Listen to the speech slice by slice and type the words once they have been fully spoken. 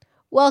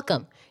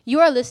Welcome. You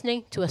are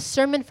listening to a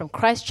sermon from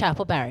Christ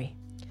Chapel, Barrie.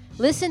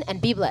 Listen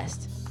and be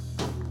blessed.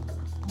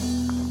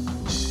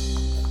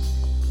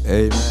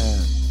 Amen.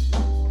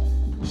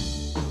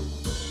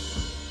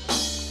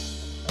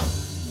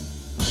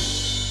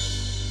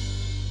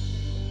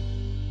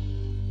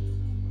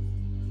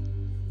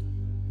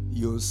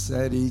 You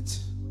said it,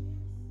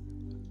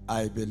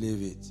 I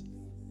believe it.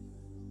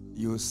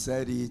 You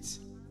said it,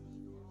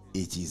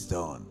 it is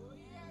done.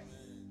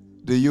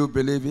 Do you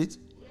believe it?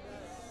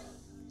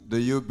 Do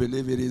you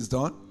believe it is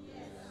done?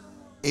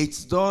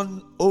 It's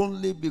done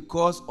only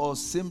because or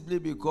simply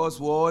because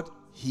what?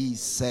 He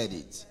said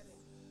it.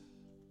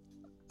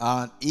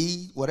 And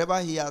whatever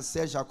he has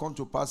said shall come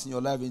to pass in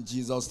your life in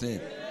Jesus'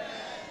 name. Amen.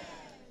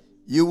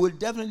 You will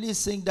definitely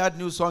sing that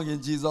new song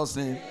in Jesus'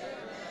 name. Amen.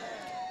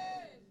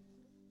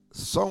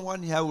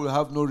 Someone here will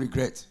have no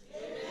regret.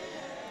 Amen.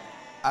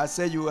 I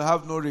said you will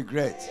have no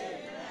regret.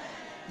 Amen.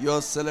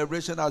 Your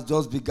celebration has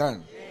just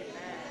begun. Amen.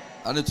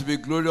 And it will be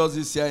glorious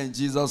this year in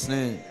Jesus'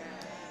 name. Amen.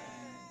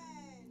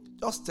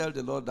 Just tell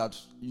the Lord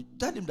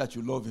tell him that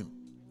you love him.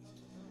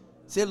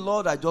 Say,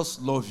 Lord, I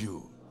just love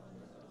you.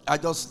 I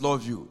just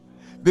love you.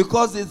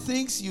 Because the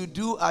things you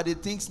do are the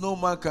things no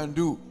man can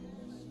do.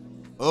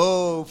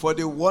 Oh, for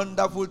the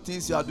wonderful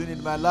things you are doing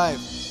in my life.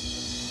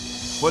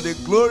 For the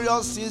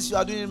glorious things you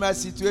are doing in my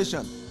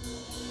situation.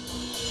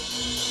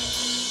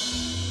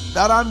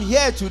 That I'm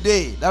here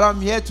today. That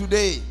I'm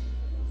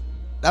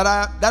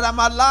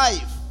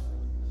alive.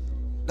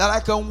 That I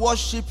can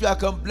worship you. I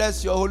can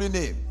bless your holy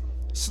name.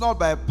 It's not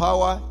by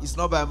power. It's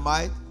not by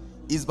might.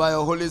 It's by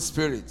your Holy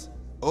Spirit.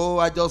 Oh,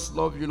 I just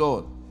love you,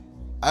 Lord.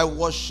 I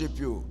worship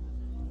you.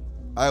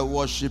 I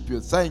worship you.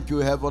 Thank you,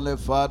 Heavenly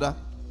Father.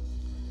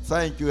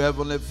 Thank you,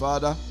 Heavenly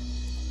Father.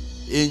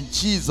 In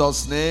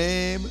Jesus'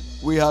 name,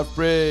 we have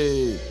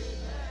prayed.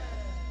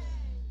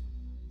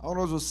 I want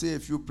us to say a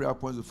few prayer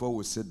points before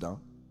we sit down.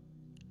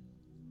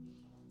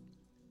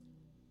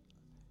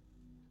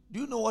 Do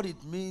you know what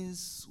it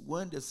means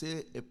when they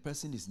say a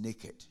person is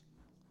naked?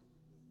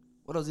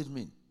 What does it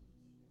mean?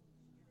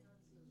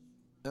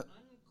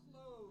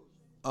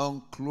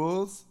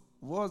 Unclothed.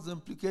 What's the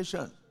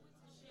implication?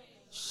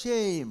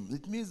 Shame.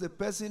 It means the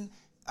person,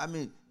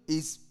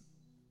 is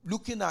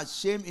looking at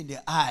shame in the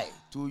eye,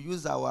 to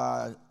use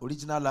our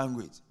original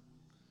language.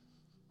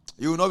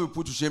 You will not be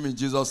put to shame in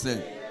Jesus' name.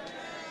 Amen.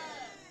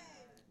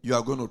 You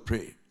are going to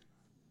pray.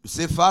 You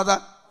say,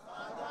 Father,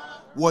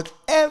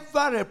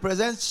 whatever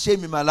represents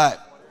shame in my life,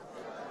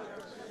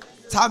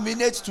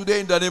 terminate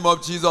today in the name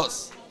of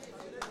Jesus.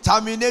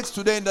 Terminate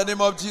today in the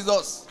name of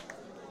Jesus.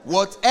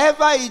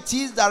 Whatever it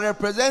is that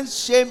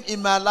represents shame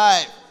in my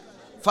life,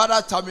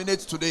 Father, terminate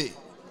today.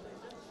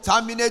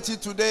 Terminate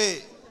it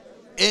today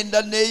in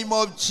the name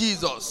of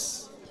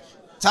Jesus.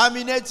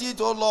 Terminate it,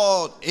 oh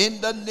Lord,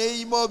 in the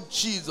name of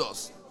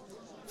Jesus.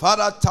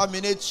 Father,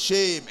 terminate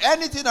shame.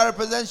 Anything that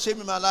represents shame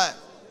in my life,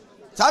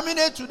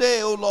 terminate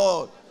today, oh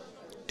Lord,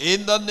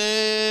 in the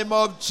name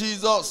of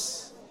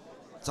Jesus.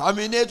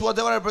 Terminate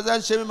whatever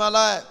represents shame in my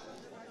life.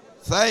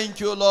 Thank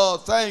you,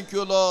 Lord. Thank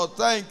you, Lord.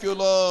 Thank you,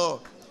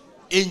 Lord.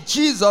 In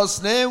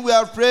Jesus' name we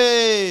are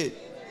praying.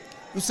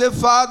 You say,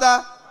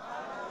 Father,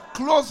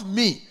 clothe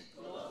me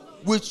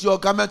with your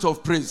garment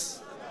of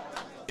praise.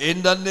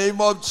 In the name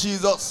of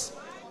Jesus.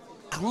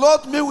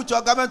 Clothe me with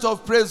your garment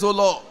of praise, O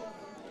Lord.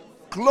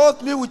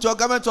 Clothe me with your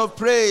garment of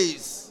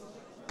praise.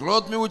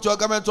 Clothe me with your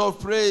garment of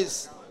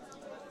praise.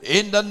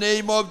 In the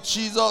name of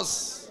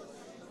Jesus.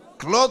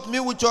 Clothe me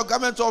with your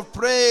garment of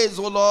praise,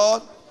 O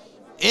Lord.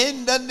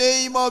 In the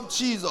name of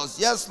Jesus.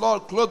 Yes,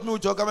 Lord, clothe me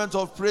with your garment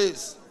of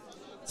praise.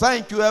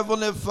 Thank you,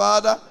 Heavenly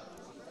Father.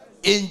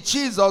 In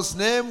Jesus'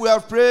 name we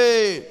have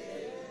prayed.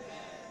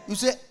 You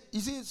see,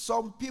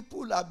 some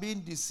people are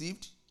being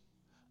deceived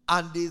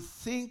and they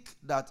think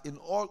that in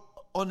all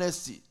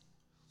honesty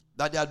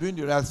that they are doing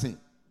the right thing.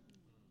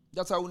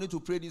 That's why we need to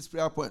pray this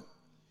prayer point.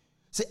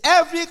 Say,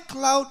 every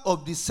cloud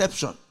of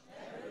deception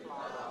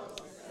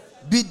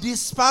be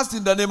dispersed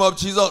in the name of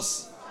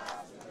Jesus.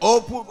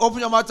 Open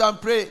your mouth and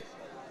pray.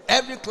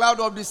 Every cloud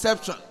of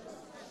deception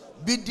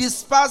be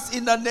dispersed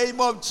in the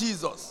name of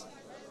Jesus.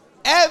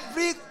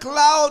 Every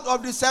cloud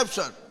of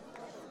deception,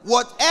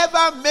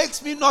 whatever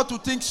makes me not to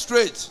think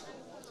straight,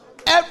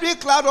 every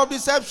cloud of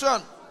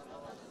deception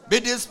be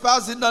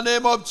dispersed in the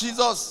name of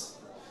Jesus.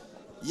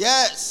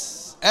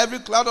 Yes, every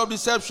cloud of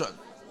deception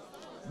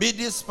be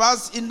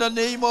dispersed in the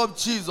name of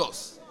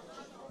Jesus.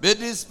 Be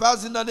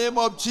dispersed in the name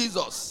of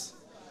Jesus.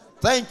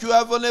 Thank you,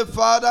 Heavenly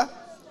Father.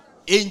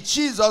 In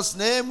Jesus'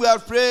 name we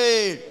have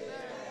prayed.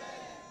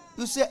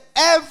 You say,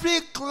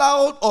 every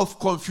cloud of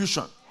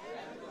confusion,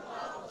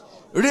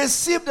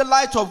 receive the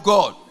light of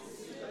God.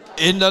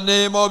 In the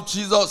name of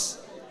Jesus.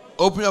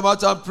 Open your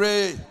mouth and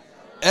pray.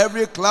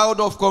 Every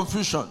cloud of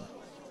confusion,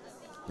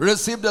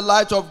 receive the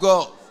light of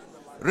God.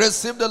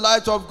 Receive the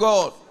light of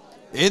God.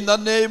 In the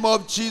name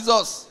of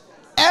Jesus.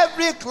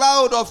 Every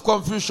cloud of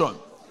confusion,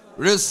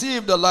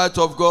 receive the light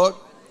of God.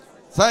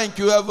 Thank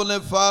you, Heavenly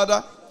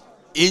Father.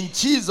 In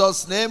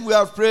Jesus' name we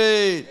have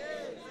prayed.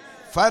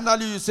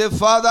 Finally, you say,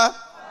 Father,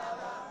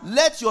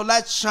 let your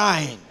light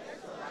shine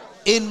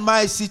in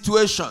my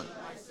situation.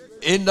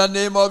 In the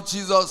name of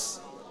Jesus.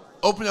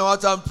 Open your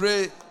mouth and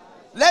pray.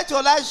 Let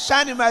your light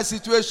shine in my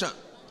situation.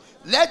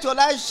 Let your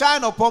light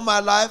shine upon my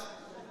life.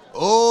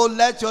 Oh,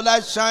 let your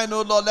light shine,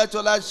 oh Lord. Let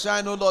your light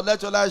shine, oh Lord.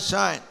 Let your light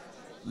shine.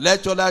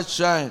 Let your light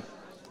shine.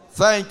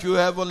 Thank you,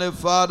 Heavenly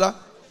Father.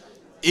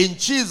 In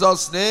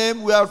Jesus'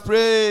 name we have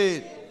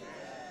prayed.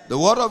 The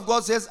word of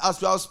God says, as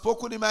you have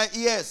spoken in my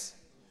ears,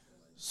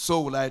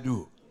 so will I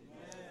do.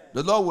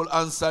 The Lord will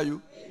answer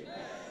you.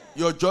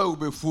 Your joy will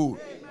be full.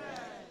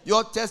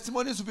 Your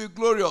testimonies will be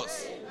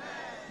glorious.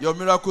 Your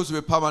miracles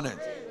will be permanent.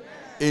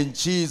 In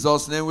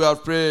Jesus' name we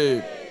have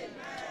prayed.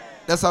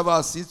 Let's have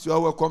our seats. You are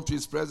welcome to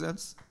His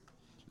presence.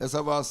 Let's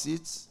have our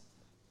seats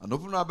and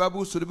open our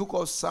Bibles to the book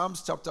of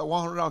Psalms chapter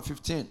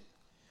 115.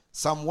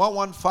 Psalm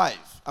 115.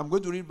 I'm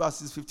going to read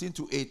verses 15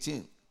 to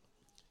 18.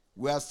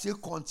 We are still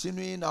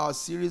continuing our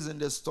series in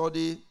the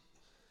study.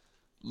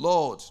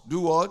 Lord, do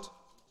what?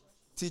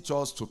 Teach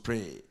us to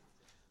pray.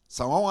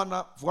 Psalm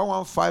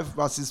 115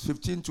 verses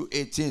 15 to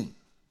 18.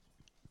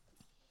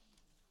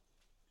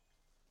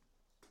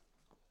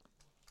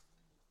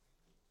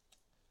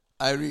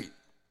 I read. It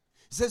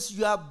says,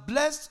 you are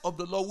blessed of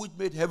the Lord which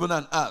made heaven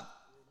and earth.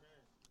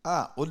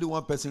 Only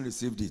one person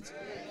received it.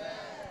 Amen.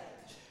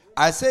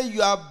 I say,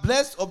 you are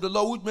blessed of the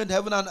Lord which made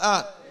heaven and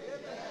earth.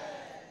 Amen.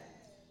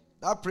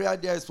 That prayer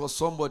there is for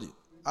somebody.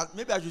 And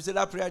maybe I should say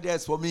that prayer there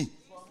is for me.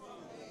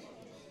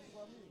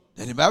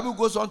 Then the Bible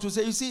goes on to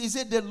say, you see, he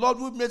said, the Lord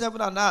which made heaven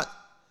and earth.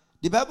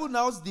 The Bible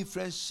now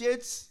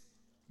differentiates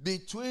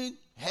between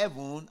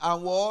heaven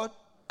and what?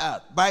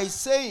 Earth. By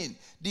saying,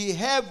 the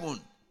heaven,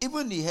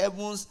 even the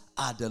heavens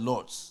are the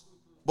Lord's.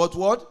 But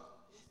what?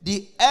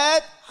 The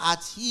earth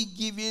hath He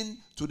given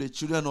to the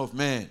children of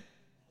men.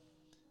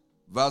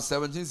 Verse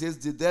 17 says,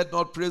 the dead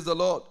not praise the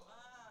Lord,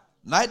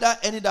 neither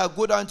any that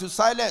go down to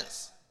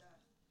silence.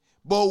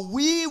 But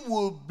we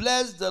will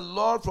bless the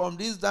Lord from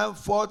this time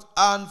forth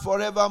and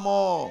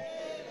forevermore. Amen.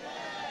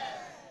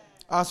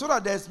 And so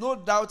that there's no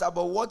doubt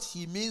about what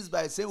he means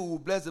by saying we will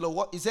bless the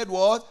Lord. He said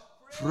what?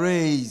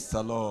 Praise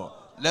the Lord.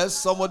 Let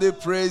somebody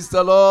praise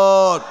the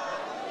Lord.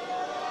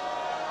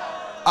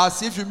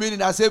 As if you mean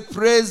it, I say,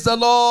 praise the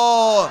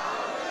Lord.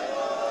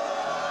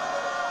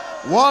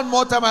 One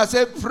more time, I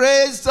say,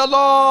 praise the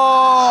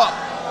Lord.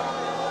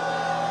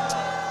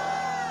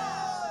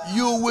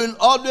 You will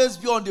always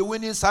be on the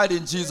winning side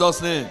in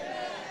Jesus' name.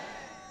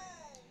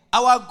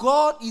 Our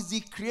God is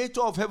the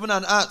creator of heaven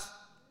and earth.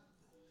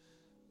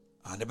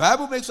 And the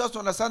Bible makes us to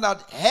understand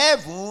that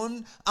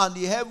heaven and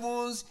the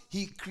heavens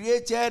He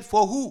created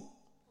for who?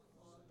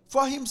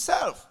 For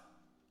Himself.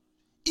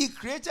 He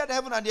created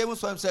heaven and the heavens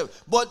for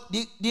Himself. But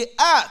the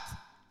earth,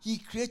 He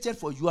created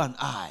for you and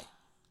I.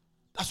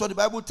 That's what the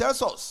Bible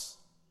tells us.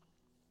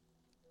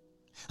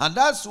 And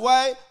that's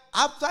why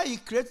after He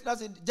created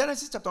us in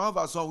Genesis chapter 1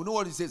 verse 1, we know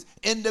what it says.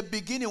 In the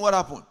beginning, what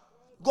happened?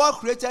 God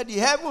created the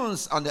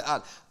heavens and the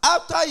earth.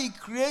 After He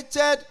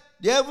created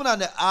the heaven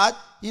and the earth,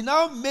 He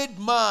now made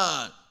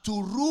man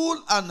to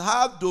rule and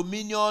have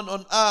dominion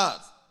on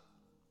earth.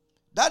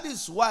 That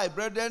is why,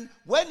 brethren,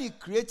 when He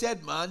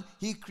created man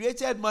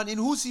in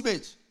whose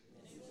image?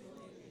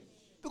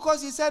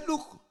 Because He said,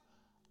 look,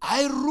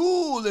 I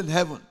rule in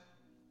heaven.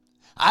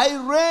 I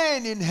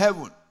reign in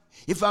heaven.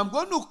 If I'm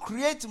going to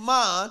create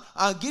man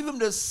and give him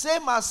the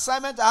same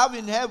assignment I have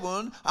in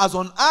heaven as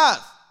on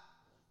earth,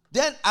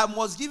 then I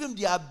must give him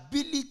the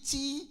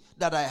ability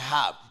that I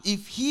have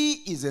if he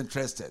is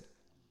interested.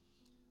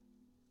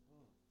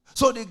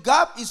 So the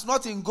gap is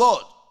not in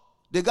God.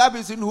 The gap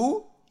is in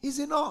who? Is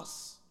in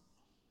us.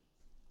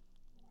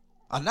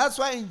 And that's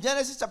why in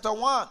Genesis chapter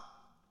 1,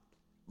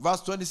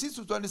 verse 26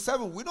 to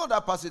 27, we know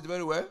that passage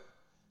very well.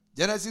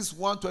 Genesis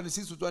 1,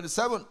 26 to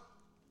 27.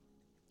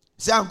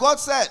 See, and God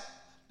said,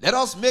 let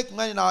us make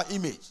man in our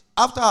image,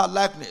 after our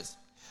likeness.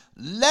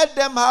 Let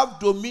them have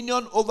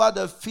dominion over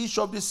the fish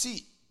of the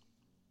sea,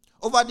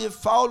 over the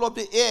fowl of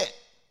the air,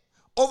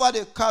 over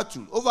the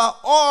cattle, over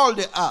all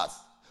the earth,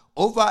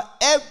 over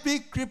every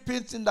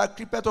creeping thing that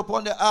creepeth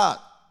upon the earth.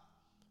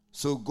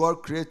 So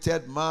God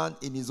created man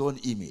in His own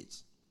image.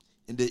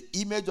 In the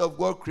image of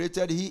God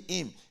created He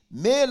him.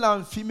 Male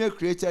and female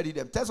created He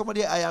them. Tell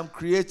somebody, I am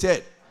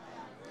created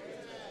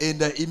in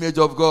the image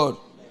of God.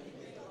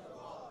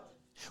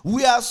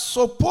 We are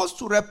supposed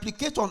to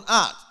replicate on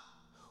earth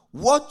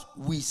what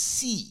we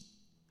see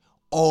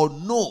or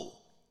know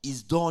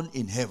is done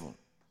in heaven.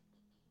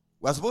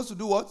 We are supposed to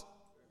do what?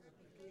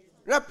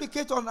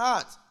 Replicate on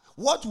earth.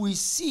 What we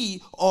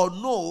see or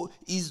know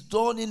is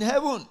done in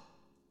heaven.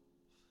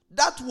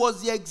 That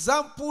was the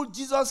example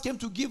Jesus came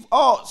to give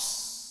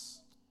us.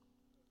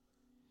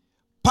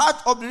 Part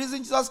of the reason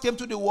Jesus came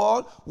to the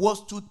world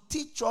was to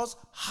teach us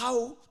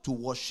how to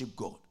worship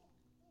God.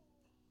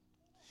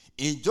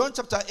 In John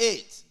chapter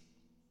 8,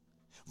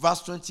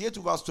 verse 28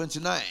 to verse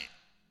 29.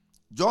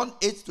 John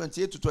 8,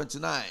 28 to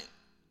 29.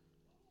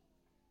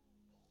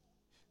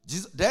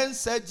 Then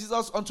said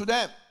Jesus unto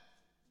them,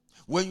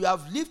 when you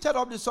have lifted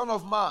up the Son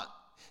of Man,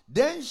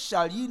 then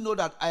shall ye know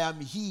that I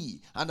am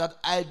He, and that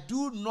I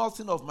do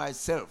nothing of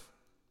myself,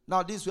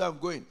 Now this is where I'm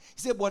going.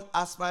 He said, but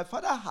as my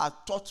Father had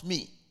taught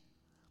me,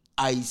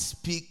 I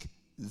speak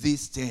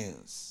these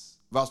things.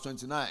 Verse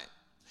 29.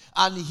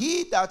 And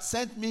he that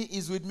sent me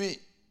is with me.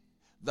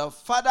 The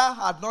Father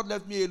had not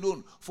left me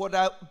alone, for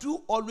I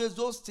do always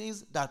those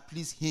things that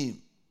please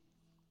him.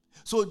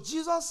 So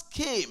Jesus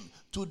came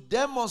to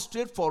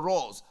demonstrate for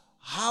us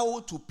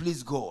how to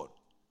please God,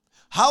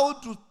 how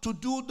to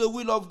do the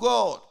will of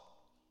God.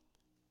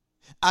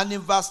 And in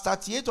verse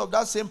 38 of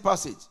that same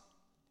passage,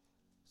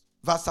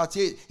 verse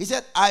 38, he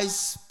said, I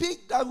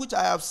speak that which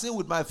I have seen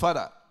with my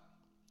Father,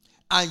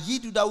 and ye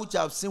do that which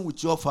I have seen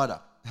with your father.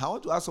 I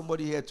want to ask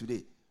somebody here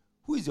today,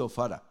 who is your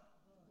father?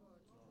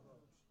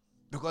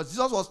 Because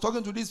Jesus was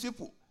talking to these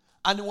people,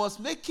 and he was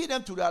making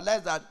them to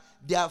realize that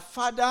their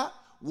father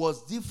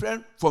was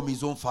different from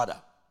his own father.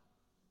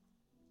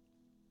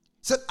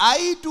 He said,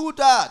 I do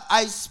that.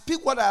 I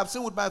speak what I have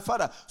seen with my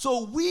Father.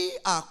 So we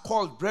are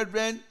called,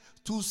 brethren,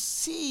 to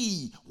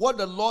see what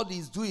the Lord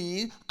is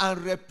doing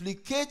and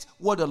replicate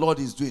what the Lord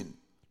is doing.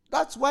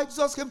 That's why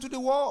Jesus came to the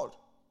world.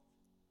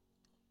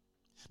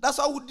 That's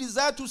why we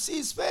desire to see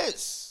his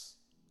face.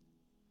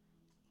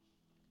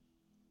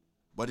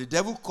 But the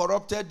devil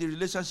corrupted the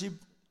relationship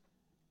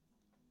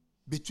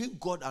between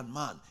God and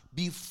man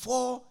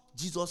before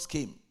Jesus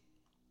came.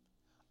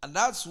 And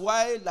that's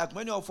why, like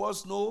many of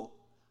us know,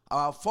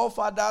 our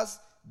forefathers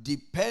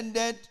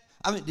depended,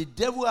 the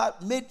devil had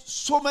made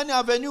so many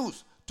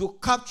avenues to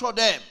capture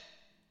them.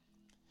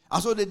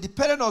 And so they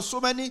depended on so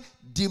many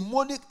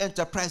demonic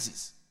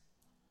enterprises.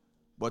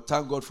 But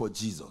thank God for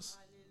Jesus.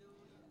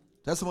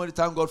 Tell somebody,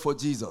 thank God for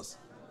Jesus.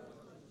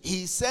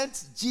 He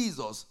sent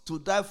Jesus to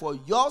die for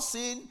your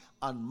sin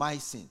and my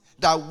sin,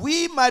 that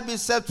we might be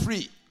set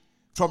free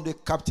from the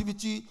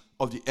captivity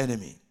of the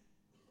enemy.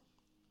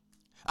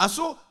 And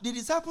so the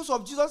disciples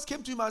of Jesus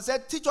came to him and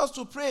said, teach us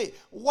to pray.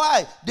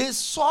 Why? They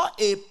saw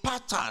a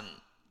pattern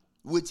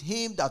with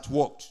him that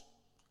worked.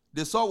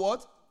 They saw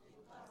what?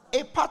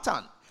 A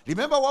pattern.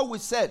 Remember what we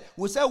said?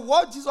 We said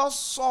what Jesus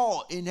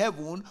saw in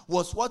heaven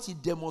was what he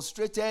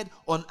demonstrated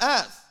on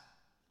earth.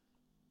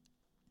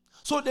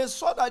 So they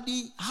saw that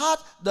he had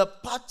the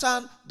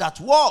pattern that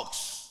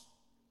works.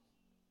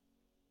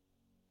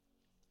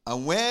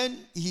 And when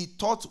he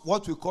taught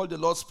what we call the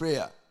Lord's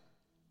Prayer,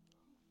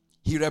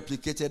 he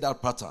replicated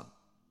that pattern.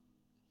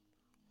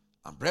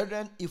 And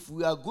brethren, if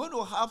we are going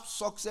to have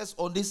success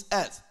on this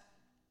earth,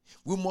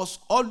 we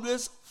must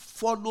always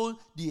follow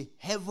the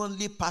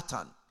heavenly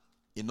pattern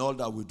in all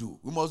that we do.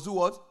 We must do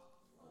what?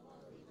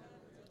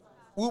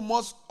 We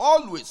must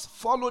always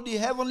follow the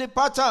heavenly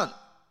pattern.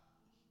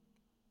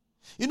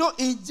 You know,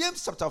 in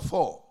James chapter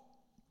 4,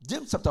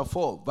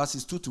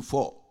 verses 2 to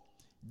 4.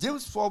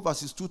 James 4,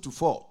 verses 2 to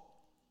 4.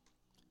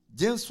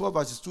 James 4,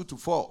 verses 2 to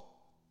 4.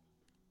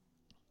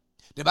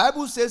 The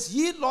Bible says,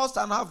 ye lost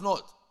and have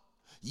not.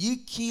 Ye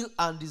kill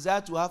and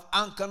desire to have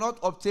and cannot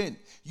obtain.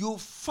 You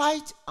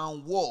fight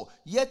and war,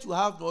 yet you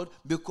have not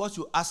because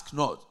you ask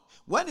not.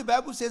 When the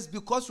Bible says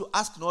because you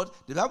ask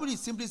not, the Bible is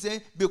simply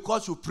saying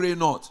because you pray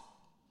not.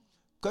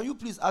 Can you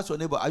please ask your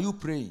neighbor, are you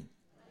praying?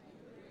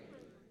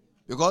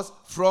 Because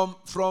from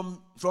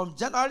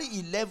January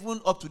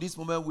 11 up to this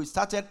moment, we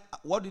started,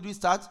 what did we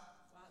start?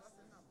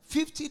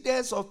 50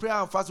 days of prayer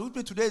and fasting. Which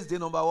means today is day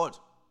number what?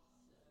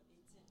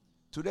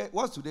 Today,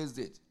 what's today's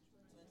date?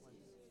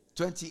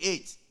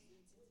 28.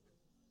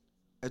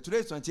 Today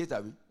is 28,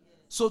 Abby.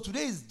 So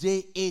today is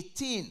day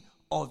 18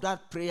 of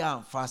that prayer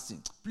and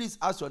fasting. Please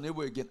ask your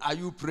neighbor again, are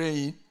you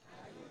praying?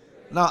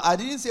 Now, I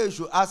didn't say you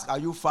should ask, are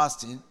you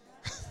fasting?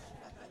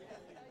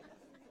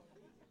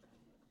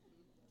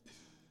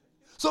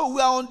 So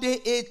we are on day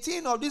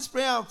 18 of this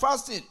prayer and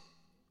fasting.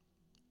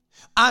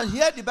 And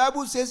here the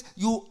Bible says,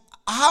 you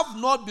have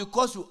not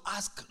because you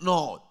ask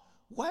not.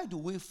 Why do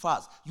we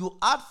fast? You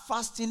add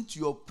fasting to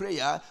your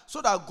prayer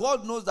so that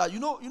God knows that, you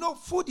know,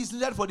 food is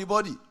needed for the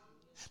body.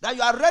 That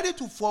you are ready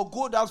to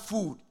forego that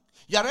food.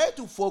 You are ready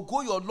to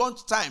forego your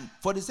lunch time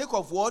for the sake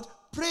of what?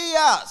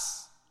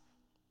 Prayers.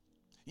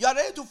 You are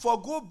ready to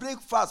forego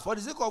breakfast for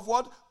the sake of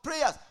what?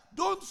 Prayers.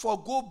 Don't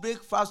forego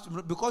breakfast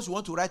because you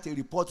want to write a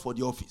report for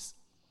the office.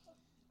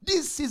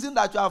 This season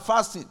that you are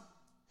fasting,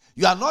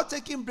 you are not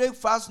taking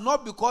breakfast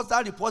not because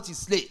that report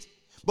is late,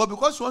 but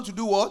because you want to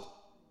do what?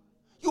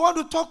 You want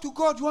to talk to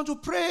God. You want to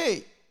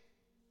pray.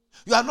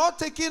 You are not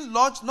taking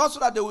lunch, not so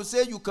that they will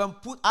say you can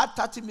add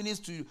 30 minutes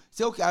to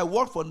say, okay, I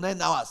work for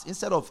 9 hours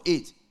instead of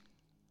 8.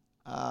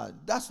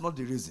 That's not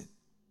the reason.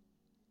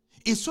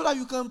 It's so that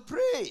you can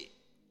pray.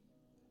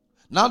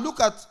 Now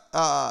look at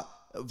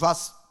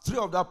verse 3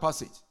 of that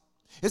passage.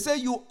 It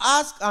says, you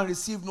ask and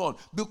receive not,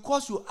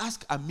 because you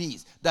ask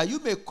amiss, that you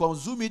may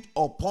consume it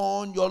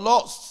upon your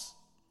lusts.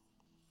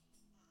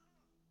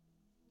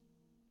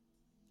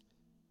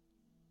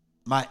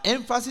 My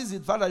emphasis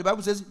is that the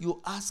Bible says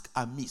you ask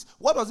amiss.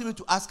 What does it mean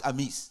to ask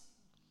amiss?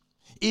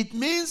 It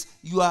means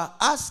you are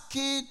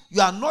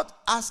not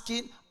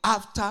asking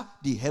after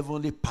the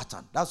heavenly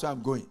pattern. That's where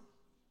I'm going.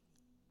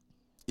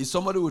 Is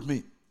somebody with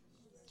me?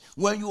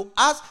 When you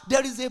ask,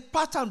 there is a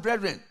pattern,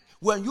 brethren.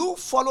 When you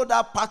follow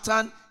that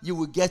pattern, you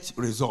will get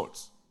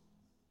results.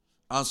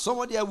 And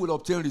somebody else will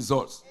obtain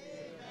results.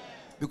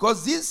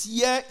 Because this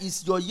year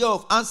is your year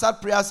of answered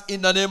prayers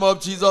in the name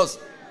of Jesus.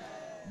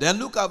 Then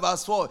look at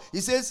verse 4.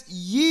 It says,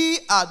 ye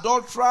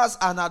adulterers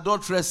and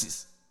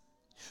adulteresses,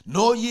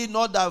 know ye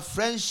not that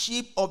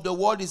friendship of the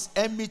world is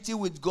enmity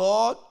with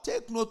God?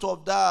 Take note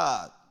of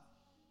that.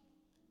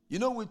 You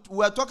know,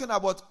 we are talking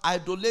about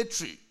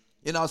idolatry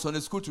in our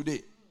Sunday school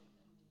today.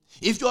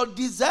 If your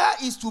desire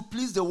is to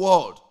please the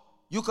world,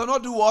 you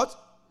cannot do what?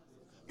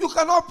 You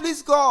cannot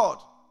please God.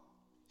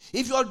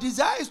 If your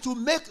desire is to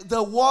make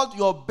the world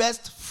your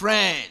best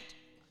friend,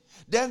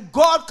 then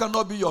God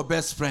cannot be your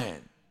best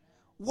friend.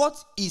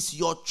 What is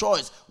your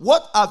choice?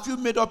 What have you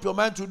made up your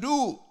mind to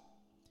do?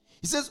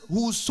 He says,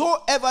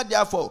 whosoever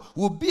therefore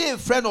will be a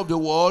friend of the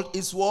world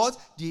is what?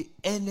 The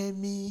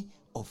enemy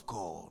of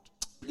God.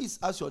 Please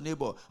ask your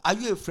neighbor, are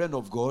you a friend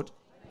of God?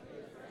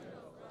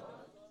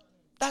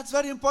 That's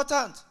very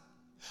important.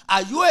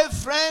 Are you a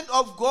friend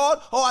of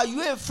God or are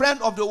you a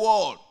friend of the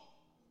world?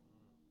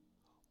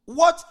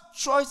 What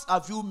choice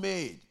have you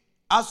made?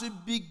 As we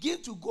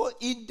begin to go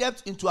in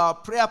depth into our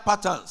prayer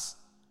patterns,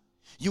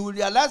 you will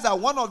realize that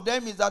one of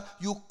them is that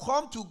you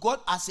come to God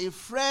as a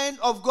friend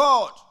of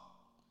God.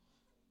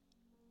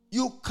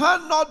 You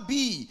cannot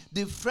be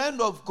the friend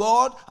of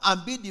God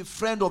and be the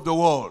friend of the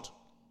world.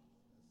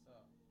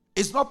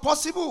 It's not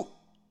possible.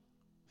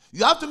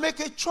 You have to make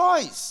a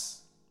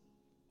choice.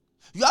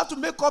 You have to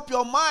make up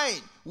your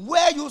mind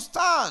where you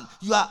stand.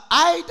 You are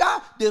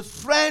either the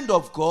friend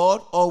of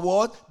God or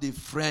what? The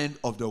friend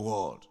of the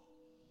world.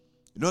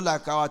 You know,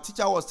 like our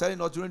teacher was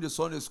telling us during the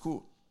Sunday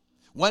school,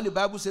 when the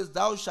Bible says,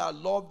 thou shalt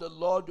love the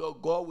Lord your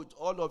God with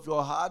all of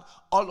your heart,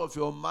 all of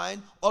your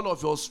mind, all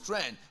of your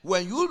strength.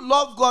 When you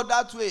love God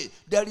that way,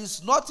 there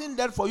is nothing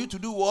left for you to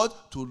do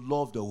what? To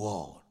love the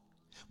world.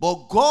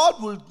 But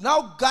God will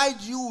now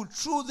guide you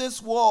through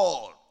this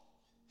world.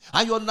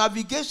 And your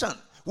navigation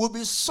will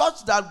be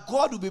such that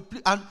God will be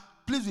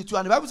pleased with you.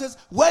 And the Bible says,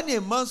 when a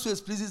man's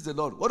ways pleases the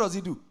Lord, what does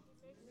he do?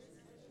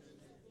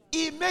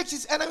 He makes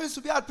his enemies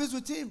to be at peace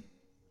with him.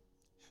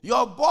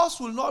 Your boss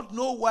will not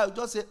know why. He'll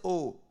just say,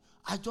 oh,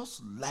 I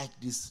just like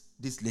this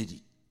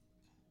lady.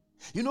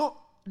 You know,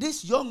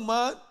 this young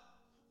man,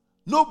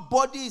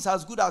 nobody is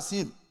as good as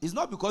him. It's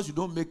not because you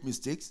don't make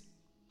mistakes.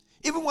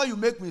 Even when you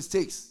make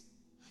mistakes,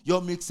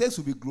 your mistakes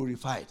will be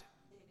glorified.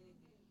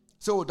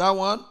 So that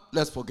one,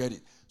 let's forget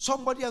it.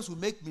 Somebody else will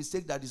make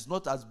mistake that is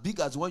not as big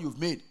as the one you've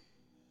made.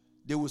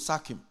 They will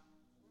sack him.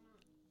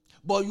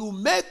 But you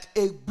make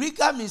a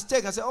bigger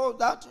mistake and say, oh,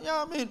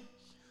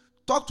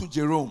 talk to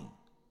Jerome.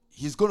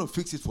 He's going to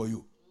fix it for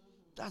you.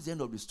 That's the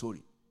end of the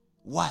story.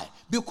 Why?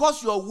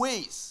 Because your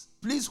ways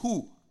please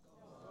who?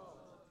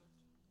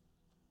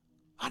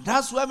 And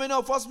that's why many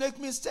of us make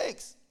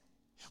mistakes.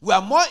 We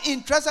are more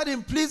interested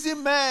in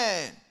pleasing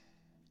men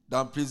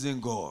than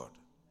pleasing God.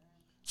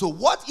 So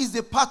what is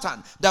the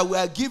pattern that we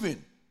are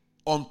given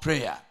on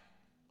prayer?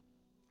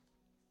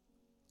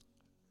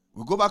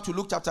 We go back to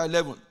Luke chapter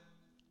 11.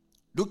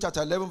 Luke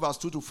chapter 11 verse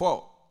 2 to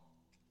 4.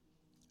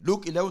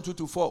 Luke 11, 2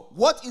 to 4.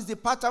 What is the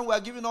pattern we are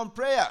given on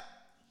prayer?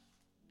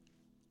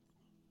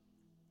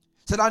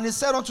 So then he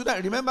said unto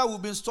them, remember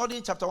we've been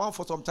studying chapter 1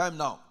 for some time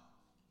now.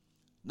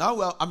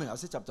 Now I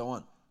say chapter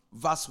 1.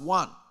 Verse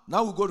 1.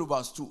 Now we go to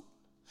verse 2.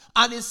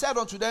 And he said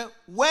unto them,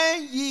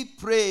 when ye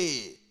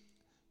pray.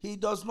 He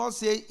does not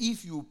say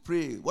if you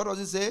pray. What does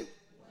he say?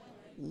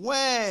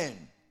 When.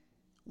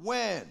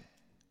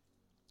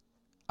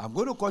 I'm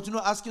going to continue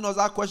asking us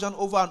that question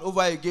over and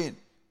over again.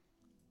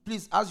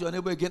 Please ask your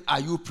neighbor again, are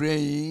you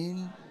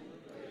praying?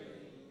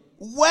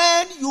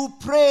 When you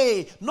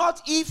pray,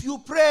 not if you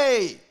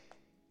pray.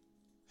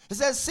 He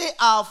says, say,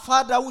 our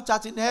Father which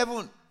art in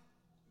heaven,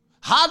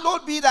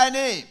 hallowed be thy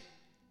name.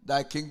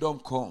 Thy kingdom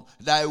come.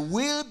 Thy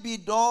will be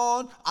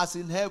done as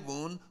in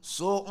heaven,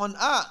 so on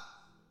earth.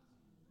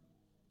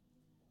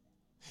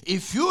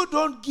 If you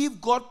don't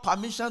give God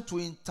permission to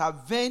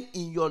intervene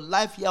in your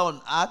life here on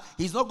earth,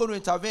 he's not going to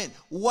intervene.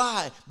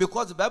 Why?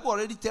 Because the Bible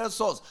already tells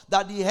us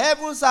that the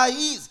heavens are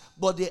his,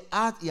 but the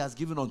earth he has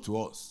given unto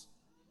us.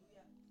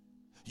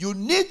 You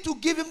need to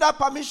give him that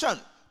permission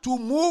to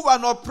move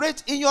and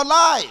operate in your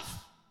life.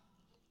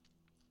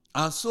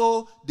 And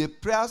so the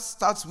prayer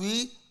starts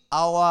with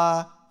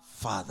our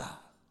Father.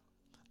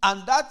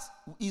 And that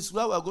is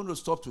where we're going to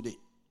stop today.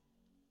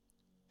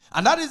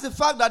 And that is the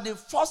fact that the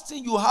first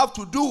thing you have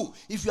to do,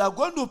 if you are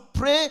going to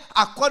pray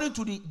according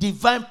to the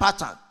divine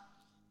pattern,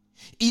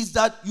 is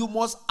that you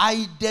must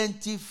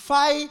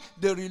identify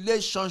the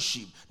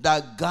relationship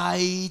that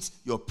guides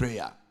your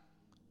prayer.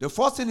 The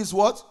first thing is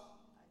what?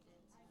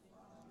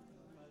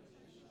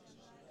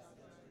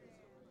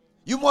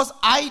 You must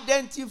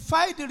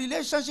identify the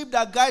relationship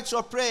that guides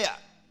your prayer.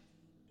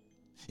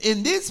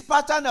 In this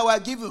pattern that we are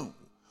given,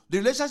 the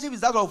relationship is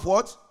that of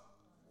what?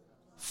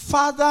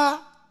 Father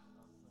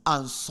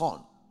and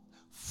son.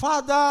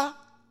 Father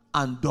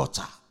and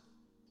daughter.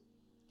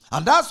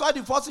 And that's why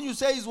the first thing you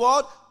say is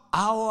what?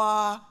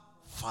 Our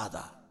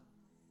Father.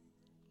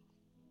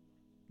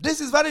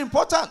 This is very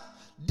important.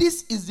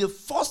 This is the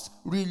first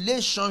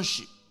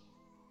relationship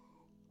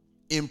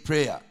in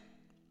prayer.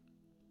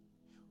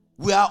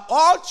 We are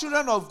all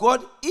children of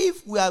God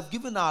if we have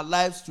given our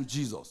lives to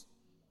Jesus.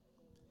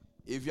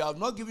 If you have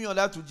not given your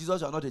life to Jesus,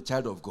 you are not a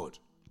child of God.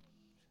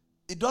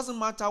 It doesn't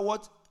matter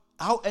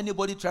how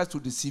anybody tries to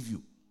deceive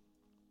you.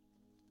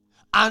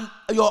 And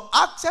your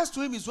access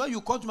to him is when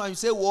you come to him and you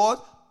say,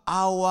 what?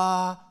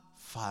 Our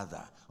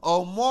Father.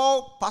 Or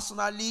more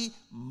personally,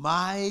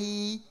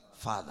 my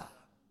Father.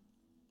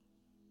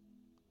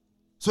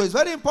 So it's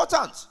very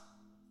important.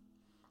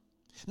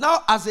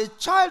 Now, as a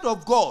child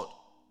of God,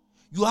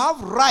 you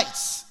have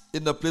rights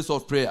in the place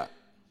of prayer.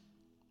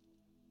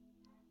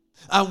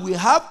 And we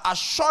have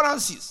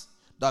assurances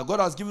that God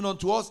has given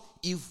unto us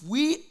if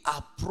we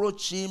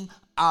approach him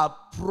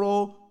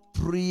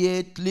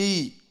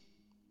appropriately.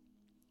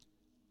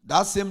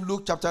 That same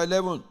Luke chapter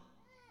 11.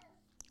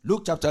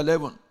 Luke chapter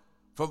 11.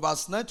 From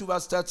verse 9 to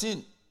verse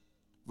 13.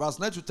 Verse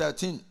 9 to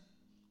 13.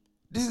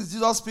 This is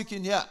Jesus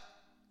speaking here.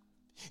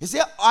 He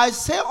said, I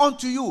say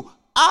unto you,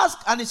 ask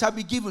and it shall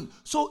be given.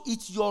 So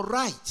it's your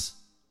right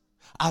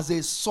as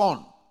a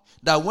son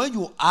that when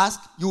you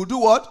ask, you do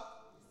what?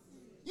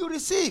 You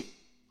receive.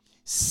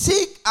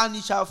 Seek and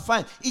you shall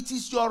find. It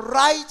is your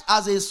right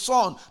as a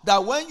son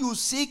that when you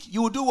seek,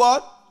 you do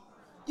what?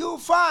 You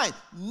find.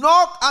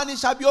 Knock and it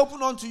shall be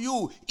opened unto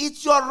you.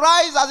 It's your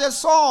right as a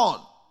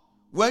son.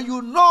 When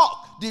you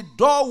knock, the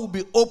door will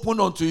be opened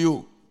unto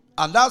you.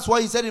 And that's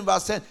why he said in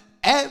verse 10,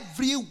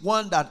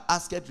 everyone that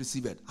asketh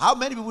receiveth. How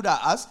many people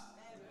that ask?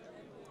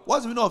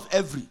 What's the meaning of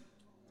every?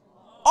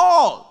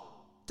 All.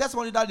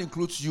 Testimony that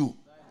includes you.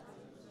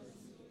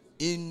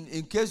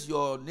 In case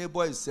your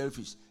neighbor is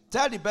selfish,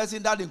 tell the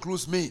person that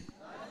includes me.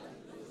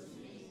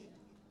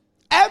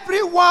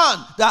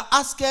 Everyone that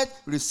asketh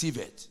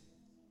receiveth.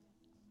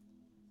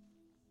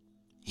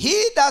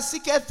 He that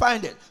seeketh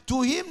findeth.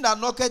 To him that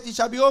knocketh it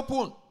shall be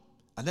opened.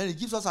 And then he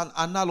gives us an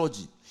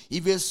analogy.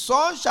 If a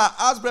son shall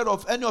ask bread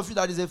of any of you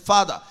that is a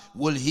father,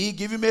 will he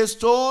give him a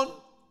stone?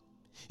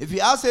 If he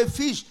asks a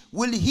fish,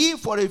 will he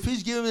for a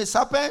fish give him a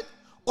serpent?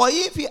 Or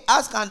if he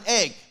asks an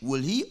egg,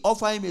 will he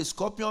offer him a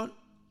scorpion?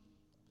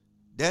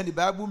 Then the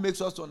Bible makes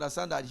us to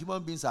understand that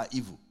human beings are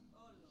evil.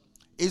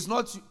 It's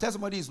not,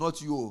 testimony is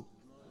not you.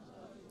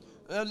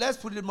 Let's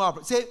put it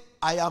more. Say,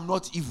 I am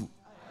not evil.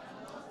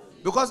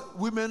 Because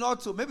we may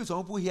not, so maybe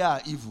some people here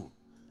are evil.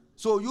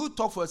 So you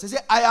talk for us. Say,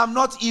 I am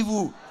not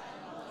evil.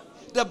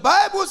 The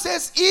Bible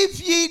says, if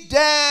ye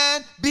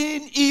then,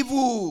 being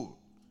evil,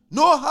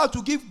 know how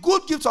to give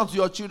good gifts unto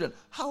your children,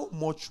 how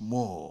much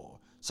more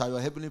shall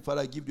your heavenly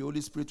Father give the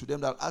Holy Spirit to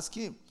them that ask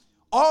him?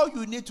 All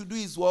you need to do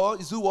is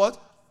what? Is do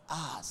what?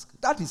 Ask.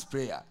 That is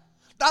prayer.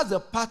 That's the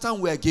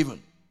pattern we are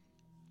given.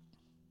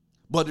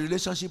 But the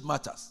relationship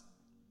matters.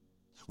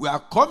 We are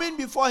coming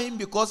before him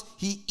because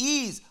he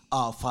is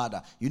our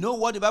Father. You know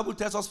what the Bible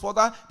tells us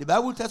further? The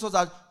Bible tells us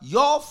that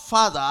your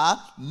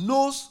Father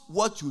knows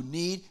what you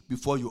need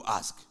before you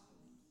ask.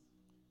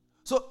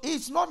 So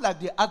it's not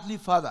like the earthly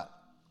father.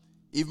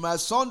 If my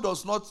son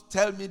does not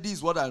tell me this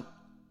is what I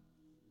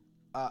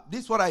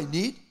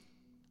need,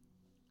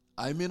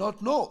 I may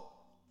not know.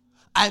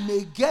 I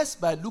may guess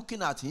by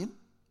looking at him.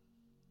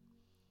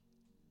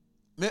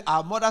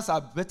 Our mothers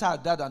are better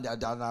at that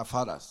than our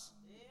fathers.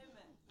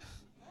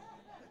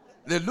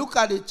 They look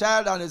at the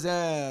child and they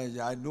say,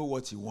 I know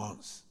what he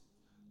wants.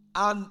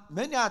 And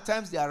many a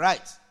times they are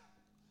right.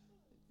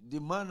 The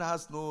man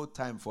has no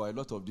time for a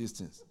lot of these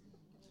things.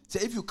 Say,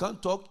 if you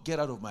can't talk, get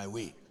out of my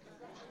way.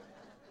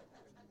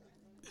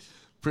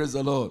 Praise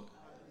the Lord.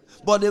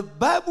 But the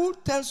Bible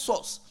tells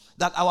us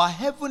that our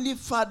Heavenly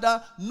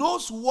Father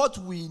knows what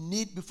we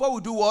need before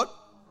we do what?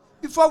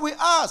 Before we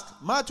ask.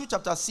 Matthew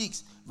chapter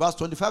 6, verse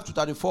 25 to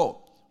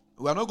 34.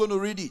 We are not going to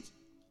read it.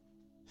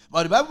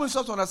 But the Bible makes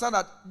us to understand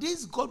that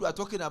this God we are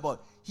talking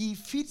about, he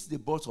feeds the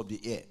birds of the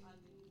air.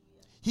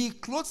 He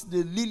clothes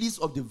the lilies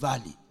of the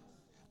valley.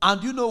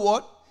 And you know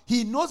what?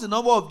 He knows the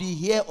number of the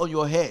hair on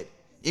your head,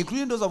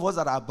 including those of us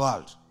that are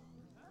bald.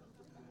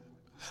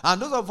 And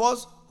those of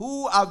us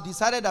who have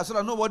decided that so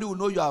that nobody will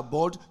know you are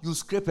bald, you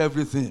scrape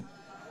everything.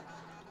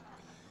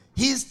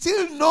 He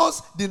still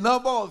knows the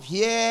number of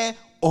hair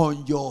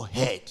on your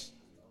head.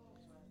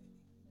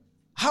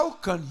 How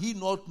can he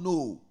not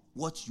know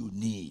what you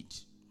need?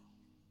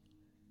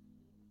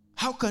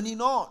 How can he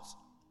not?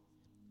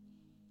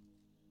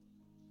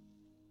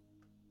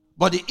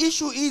 But the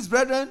issue is,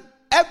 brethren,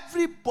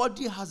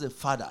 everybody has a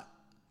father.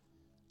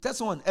 Tell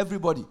someone,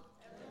 everybody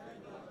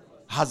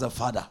has a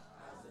father.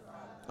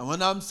 And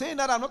when I'm saying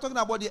that, I'm not talking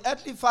about the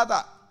earthly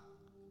father.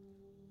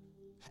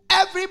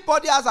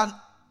 Everybody has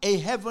a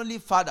heavenly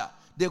father.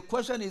 The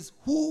question is,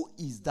 who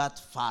is that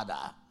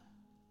father?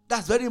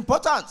 That's very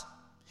important.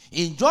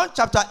 In John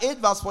chapter 8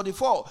 verse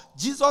 44,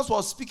 Jesus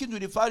was speaking to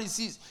the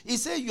Pharisees. He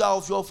said, you are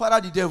of your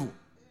father the devil.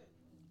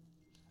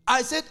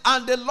 I said,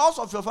 and the loss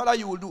of your father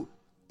you will do.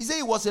 He said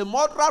he was a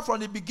murderer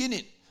from the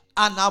beginning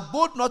and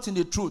abode not in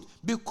the truth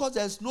because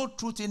there is no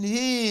truth in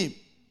him.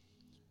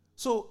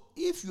 So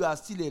if you are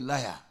still a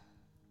liar,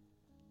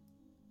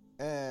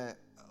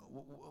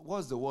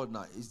 what's the word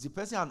now? Is the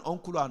person an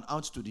uncle or an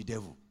aunt to the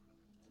devil?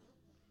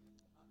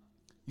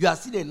 You are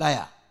still a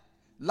liar.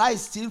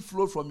 lies still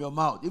flow from your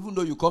mouth, even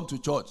though you come to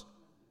church,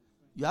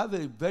 you have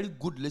a very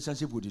good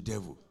relationship with the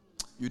devil.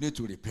 You need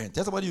to repent.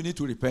 Tell somebody you need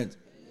to repent.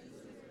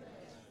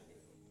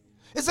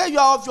 He said, you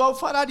are of your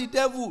father, the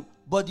devil.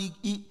 But he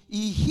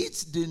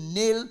hits the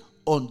nail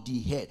on the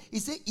head. He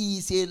said, he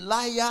is a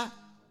liar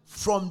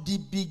from the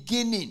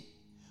beginning.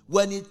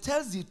 When he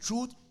tells the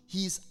truth,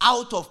 he is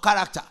out of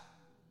character.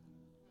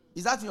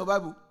 Is that in your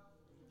Bible?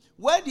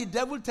 When the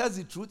devil tells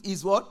the truth,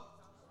 he's what?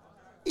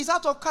 He's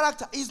out of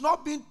character. He's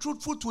not being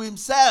truthful to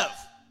himself.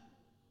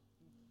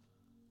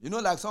 You know,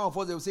 like some of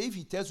us, they will say, if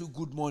he tells you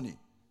good morning,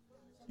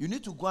 you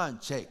need to go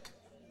and check.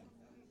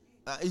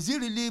 Is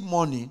it really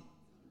morning?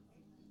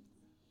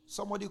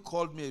 Somebody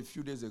called me a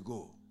few days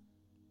ago.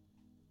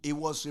 It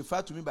was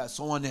referred to me by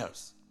someone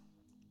else.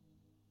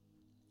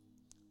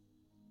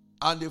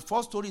 And the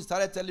first story he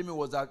started telling me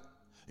was that,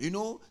 you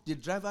know, the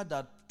driver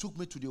that took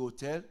me to the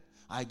hotel,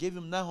 I gave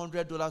him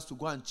 $900 to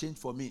go and change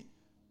for me.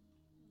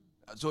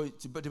 So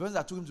the person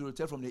that took him to the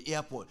hotel from the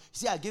airport,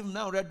 see, I gave him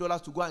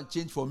 $900 to go and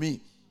change for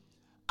me.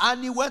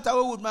 And he went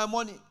away with my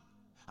money.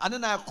 And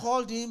then I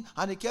called him,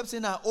 and he kept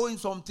saying I owe him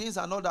some things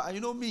and all that. And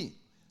you know me,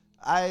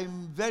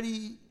 I'm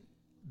very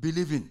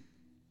believing.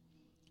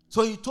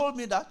 So he told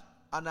me that,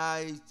 and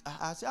I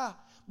said,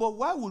 but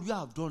why would you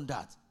have done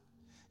that?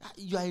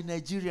 You are a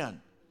Nigerian.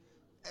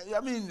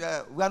 I mean,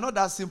 we are not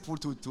that simple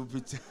to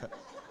be.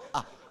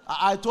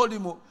 I told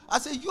him, I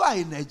said, you are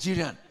a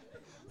Nigerian.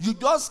 You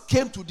just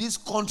came to this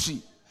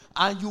country,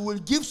 and you will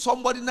give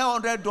somebody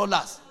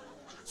 $900.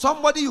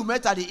 Somebody you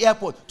met at the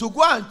airport to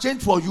go and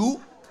change for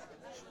you.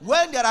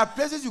 When there are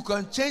places you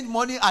can change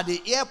money at the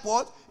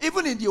airport,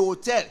 even in the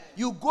hotel,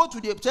 you go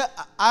to the hotel,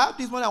 I have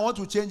this money, I want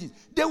to change it.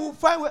 They will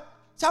find where,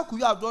 how could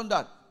you have done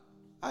that?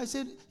 I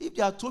said, if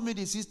they had told me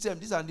the system,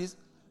 this and this,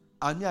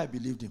 and me, I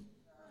believed him.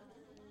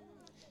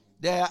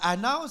 I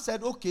now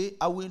said, okay,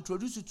 I will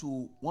introduce you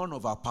to one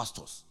of our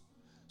pastors.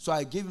 So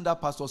I gave him that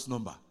pastor's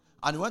number.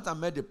 And he went and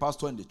met the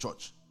pastor in the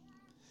church.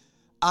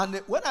 And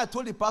when I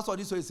told the pastor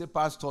this, he said,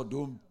 Pastor,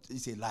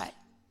 it's a lie.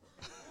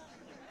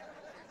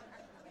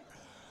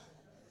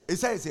 He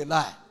said it's a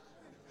lie.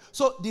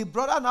 So the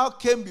brother now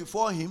came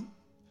before him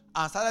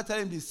and started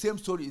telling him the same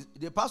story.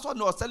 The pastor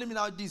was telling me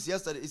now this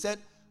yesterday. He said,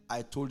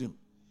 I told him,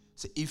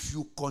 if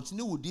you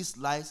continue with these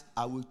lies,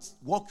 I will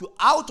walk you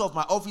out of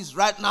my office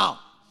right now.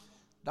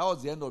 That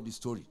was the end of the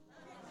story.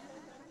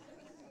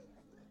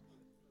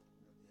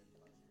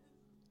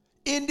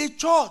 In the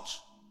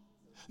church,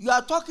 you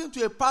are talking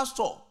to a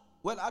pastor.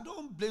 Well, I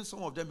don't blame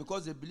some of them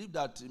because they believe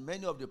that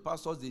many of the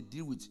pastors they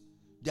deal with,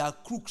 they are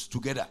crooks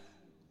together.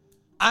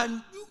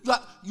 And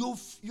you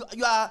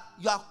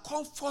are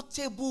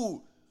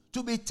comfortable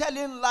to be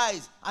telling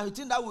lies, and you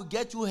think that will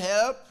get you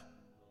help?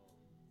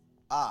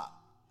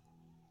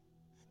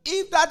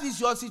 If that is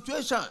your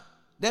situation,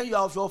 then you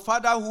are of your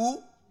father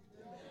who?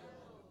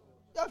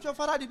 You are of your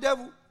father the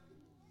devil.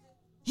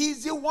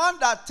 He's the one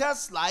that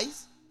tells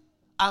lies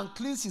and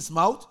cleans his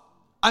mouth,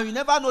 and you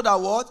never know that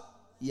what?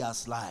 He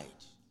has lied.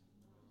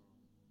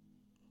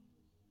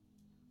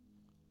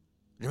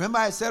 Remember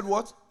I said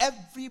what?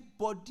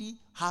 Everybody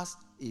has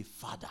a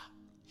father.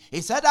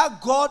 He said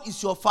that God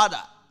is your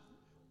father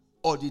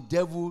or the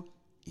devil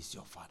is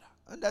your father.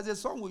 And there's a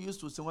song we used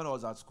to sing when I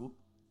was at school.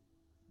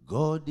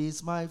 God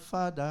is my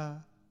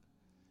father,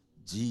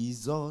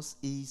 Jesus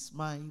is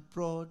my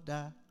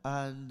brother,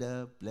 and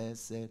the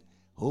blessed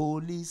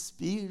Holy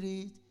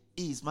Spirit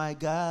is my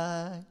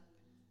guide.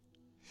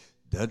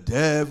 The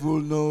devil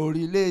no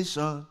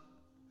relation,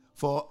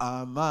 for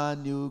I'm a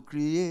new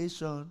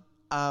creation.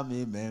 I'm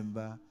a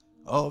member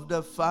of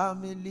the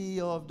family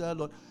of the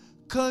Lord.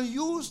 Can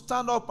you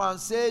stand up and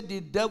say,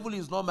 the devil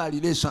is not my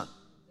relation?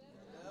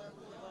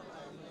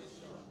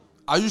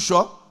 Are you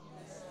sure?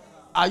 Yes.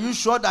 Are you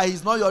sure that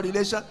he's not your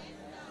relation?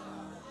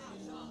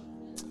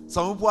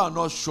 Some people are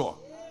not sure.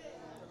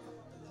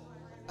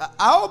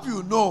 I hope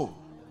you know.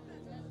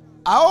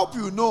 I hope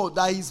you know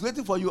that he's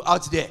waiting for you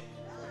out there.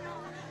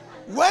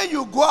 When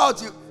you go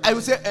out, I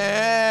will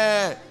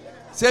say,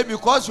 say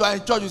because you are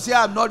in church, you say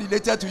I'm not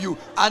related to you,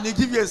 and he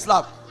give you a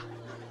slap.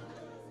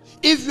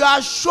 If you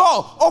are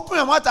sure, open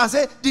your mouth and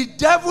say, the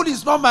devil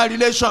is not my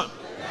relation. The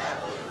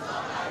devil is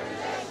not my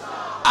relation.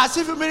 As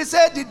if you mean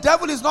say, the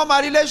devil is not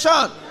my relation.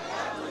 The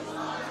devil is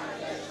not my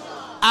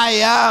relation. I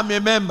am a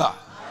member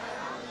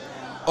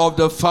of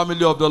the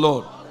family of the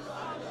Lord.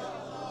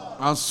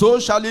 And so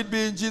shall it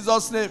be in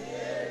Jesus' name.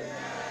 Amen.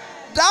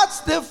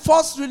 That's the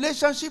first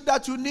relationship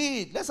that you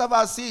need. Let's have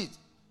a seat.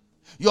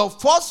 Your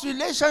first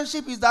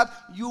relationship is that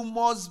you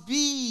must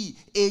be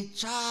a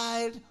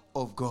child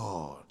of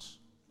God.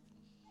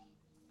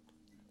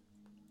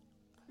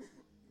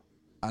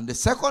 And the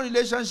second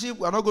relationship,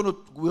 we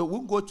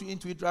won't go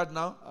into it right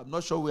now. I'm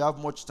not sure we have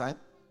much time.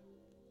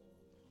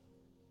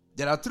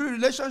 There are three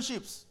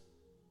relationships.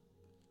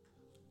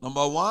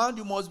 Number one,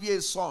 you must be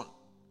a son.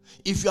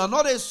 If you are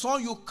not a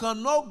son, you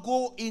cannot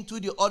go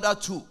into the other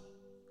two.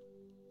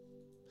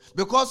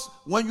 Because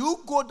when you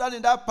go down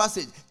in that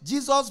passage,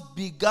 Jesus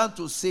began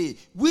to say,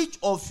 which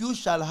of you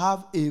shall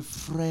have a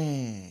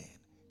friend?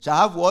 Shall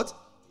have what?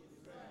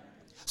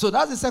 So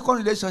that's the second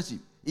relationship.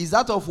 Is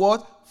that of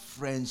what?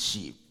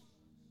 Friendship.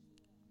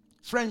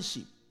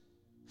 Friendship.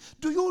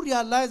 Do you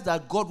realize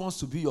that God wants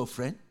to be your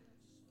friend?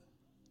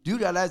 Do you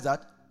realize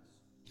that?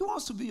 He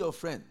wants to be your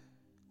friend.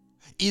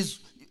 Is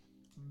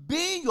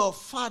being your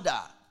father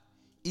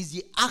is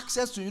the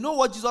access to, you know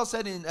what Jesus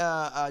said in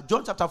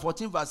John chapter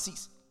 14 verse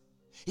 6?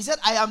 He said,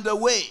 I am the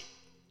way,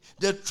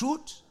 the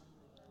truth.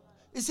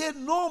 He said,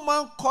 no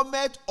man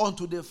cometh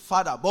unto the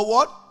Father. But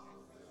what?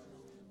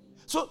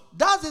 So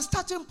that's the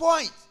starting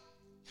point.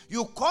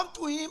 You come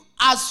to him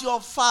as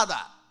your father.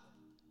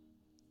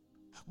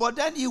 But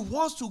then he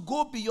wants to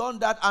go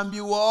beyond that and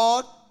be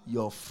what?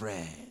 Your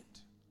friend.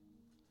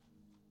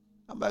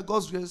 And by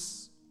God's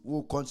grace,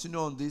 we'll continue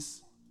on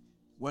this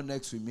when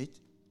next we meet.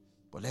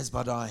 But let's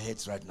bow down our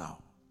heads right now.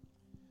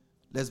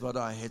 Let's bow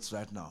down our heads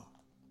right now.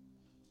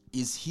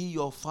 Is he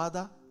your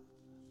father?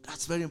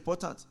 That's very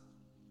important.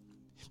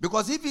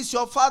 Because if he's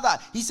your father,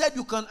 he said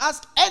you can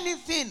ask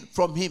anything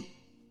from him.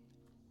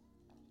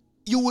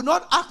 You will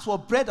not ask for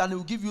bread and he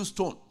will give you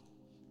stone.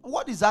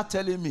 What is that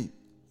telling me?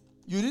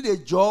 You need a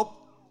job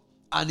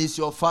and he's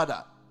your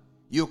father.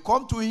 You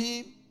come to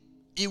him,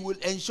 he will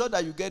ensure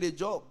that you get a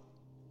job.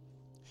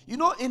 You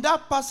know, in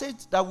that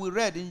passage that we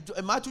read in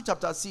Matthew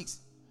chapter 6,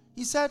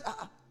 he said,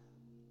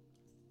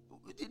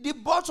 the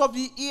birds of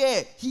the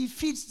air, he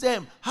feeds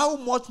them. How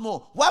much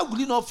more? Why will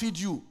he not feed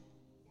you?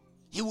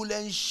 He will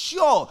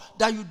ensure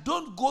that you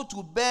don't go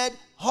to bed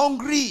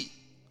hungry.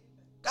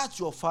 That's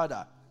your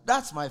father.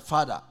 That's my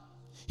father.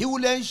 He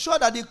will ensure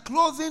that the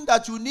clothing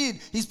that you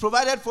need is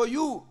provided for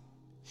you.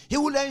 He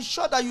will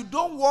ensure that you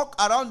don't walk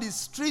around the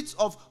streets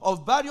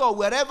of Barrio or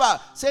wherever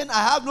saying,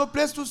 I have no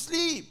place to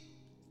sleep.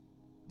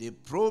 The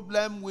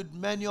problem with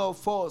many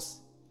of us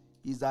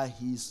is that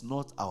he is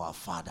not our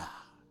father.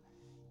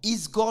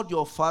 Is God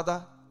your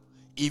father?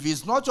 If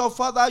he's not your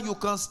father, you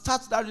can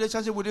start that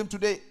relationship with him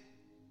today.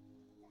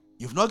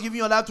 You've not given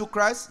your life to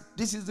Christ,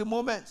 this is the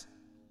moment.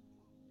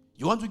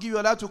 You want to give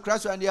your life to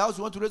Christ, you're in the house,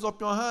 you want to raise up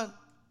your hand.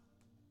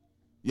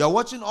 You are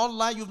watching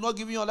online, you've not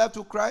given your life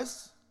to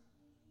Christ,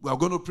 we are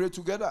going to pray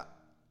together.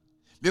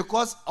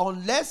 Because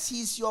unless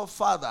he's your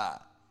father,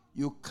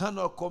 you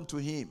cannot come to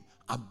him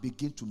and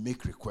begin to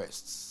make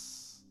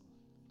requests.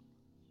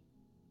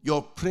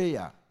 Your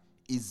prayer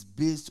is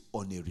based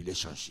on a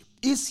relationship.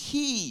 Is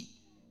he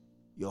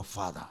your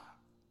father?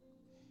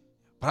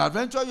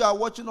 Peradventure, you are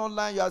watching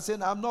online, you are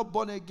saying, I'm not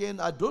born again,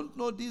 I don't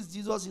know this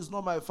Jesus is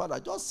not my father.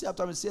 Just say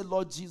after me, say,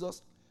 Lord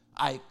Jesus,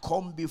 I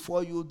come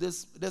before you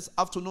this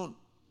afternoon.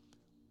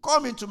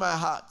 Come into my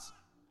heart.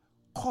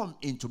 Come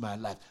into my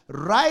life.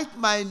 Write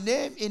my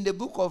name in the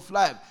book of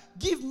life.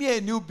 Give me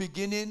a new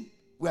beginning.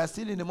 We are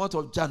still in the month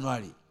of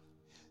January.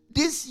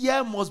 This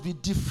year must be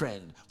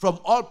different from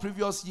all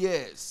previous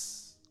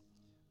years.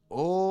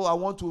 Oh, I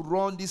want to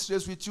run this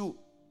race with you.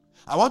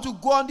 I want to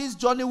go on this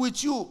journey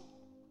with you.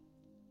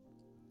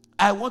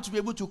 I want to be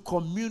able to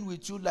commune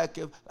with you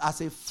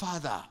as a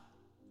father.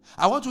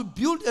 I want to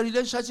build a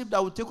relationship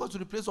that will take us to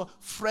the place of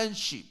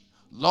friendship.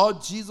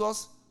 Lord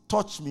Jesus,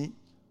 touch me,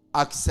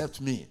 accept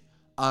me,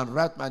 and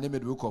write my name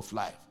in the book of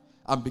life.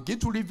 And begin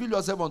to reveal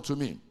yourself unto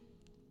me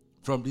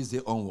from this day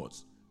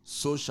onwards.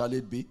 So shall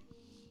it be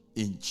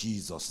in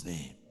Jesus'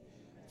 name.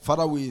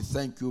 Father, we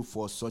thank you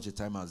for such a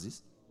time as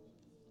this.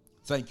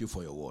 Thank you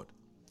for your word.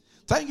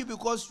 Thank you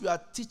because you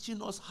are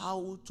teaching us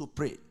how to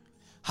pray,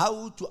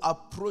 how to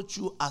approach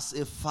you as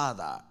a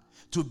father,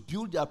 to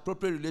build the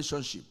appropriate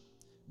relationship.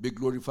 Be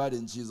glorified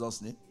in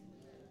Jesus' name.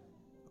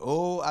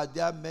 Oh, are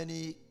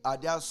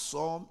there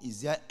some?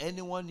 Is there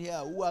anyone here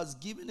who has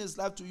given his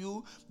life to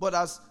you, but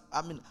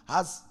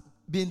has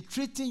been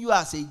treating you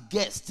as a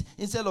guest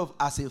instead of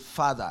as a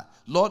father?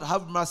 Lord,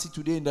 have mercy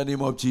today in the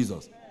name of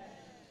Jesus.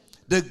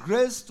 The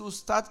grace to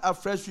start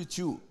afresh with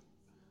you,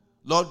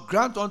 Lord,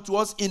 grant unto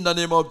us in the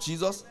name of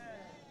Jesus.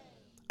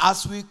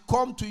 As we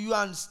come to you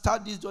and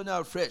start this journey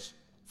afresh,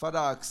 Father,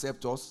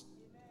 accept us,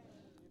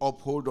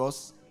 uphold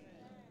us,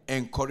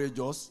 encourage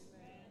us,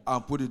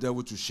 and put the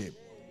devil to shame.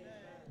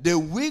 The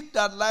week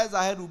that lies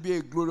ahead will be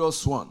a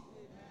glorious one.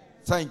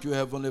 Thank you,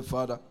 Heavenly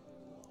Father.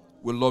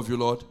 We love you,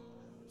 Lord,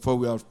 for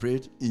we have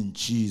prayed in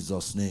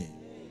Jesus' name.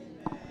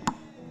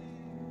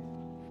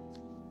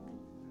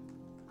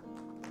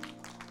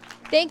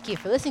 Thank you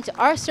for listening to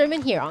our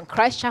sermon here on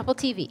Christ Chapel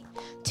TV.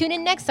 Tune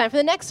in next time for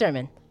the next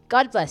sermon.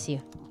 God bless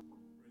you.